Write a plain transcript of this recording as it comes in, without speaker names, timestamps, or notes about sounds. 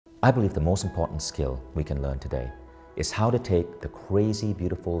I believe the most important skill we can learn today is how to take the crazy,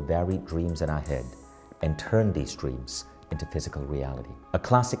 beautiful, varied dreams in our head and turn these dreams into physical reality. A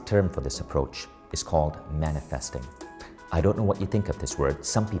classic term for this approach is called manifesting. I don't know what you think of this word.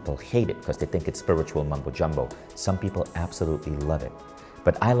 Some people hate it because they think it's spiritual mumbo jumbo. Some people absolutely love it.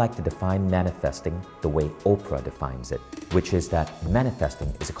 But I like to define manifesting the way Oprah defines it, which is that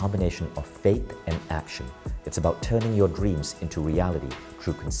manifesting is a combination of faith and action. It's about turning your dreams into reality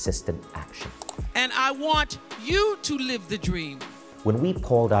through consistent action. And I want you to live the dream. When we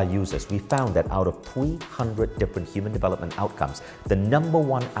polled our users, we found that out of 300 different human development outcomes, the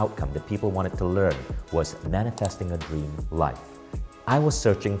 #1 outcome that people wanted to learn was manifesting a dream life. I was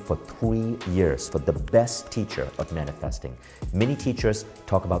searching for 3 years for the best teacher of manifesting. Many teachers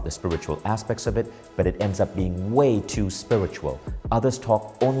talk about the spiritual aspects of it, but it ends up being way too spiritual. Others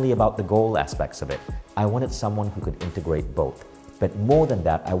talk only about the goal aspects of it. I wanted someone who could integrate both. But more than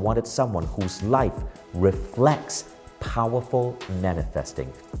that, I wanted someone whose life reflects powerful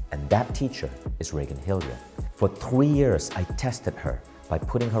manifesting. And that teacher is Regan Hillyer. For 3 years, I tested her by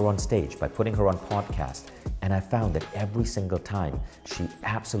putting her on stage, by putting her on podcast, and I found that every single time she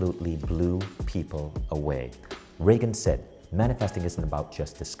absolutely blew people away. Regan said, manifesting isn't about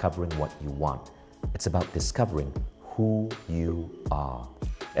just discovering what you want. It's about discovering who you are.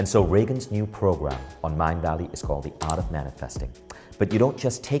 And so Regan's new program on Mindvalley is called The Art of Manifesting. But you don't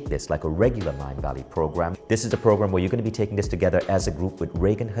just take this like a regular Mindvalley program. This is a program where you're going to be taking this together as a group with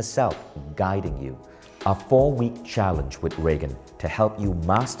Regan herself guiding you. Our 4-week challenge with Regan to help you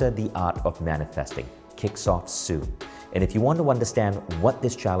master the art of manifesting kicks off soon. And if you want to understand what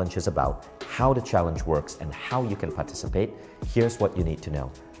this challenge is about, how the challenge works, and how you can participate, here's what you need to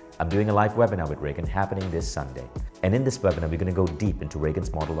know. I'm doing a live webinar with Regan happening this Sunday. And in this webinar, we're going to go deep into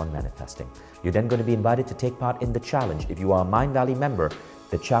Regan's model on manifesting. You're then going to be invited to take part in the challenge. If you are a Mindvalley member,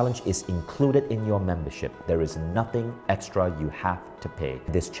 the challenge is included in your membership. There is nothing extra you have to pay.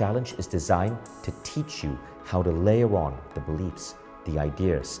 This challenge is designed to teach you how to layer on the beliefs, the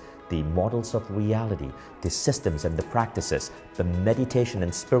ideas, the models of reality, the systems and the practices, the meditation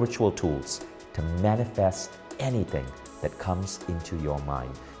and spiritual tools to manifest anything that comes into your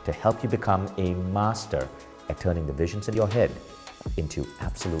mind, to help you become a master at turning the visions in your head into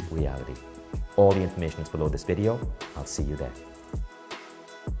absolute reality. All the information is below this video. I'll see you there.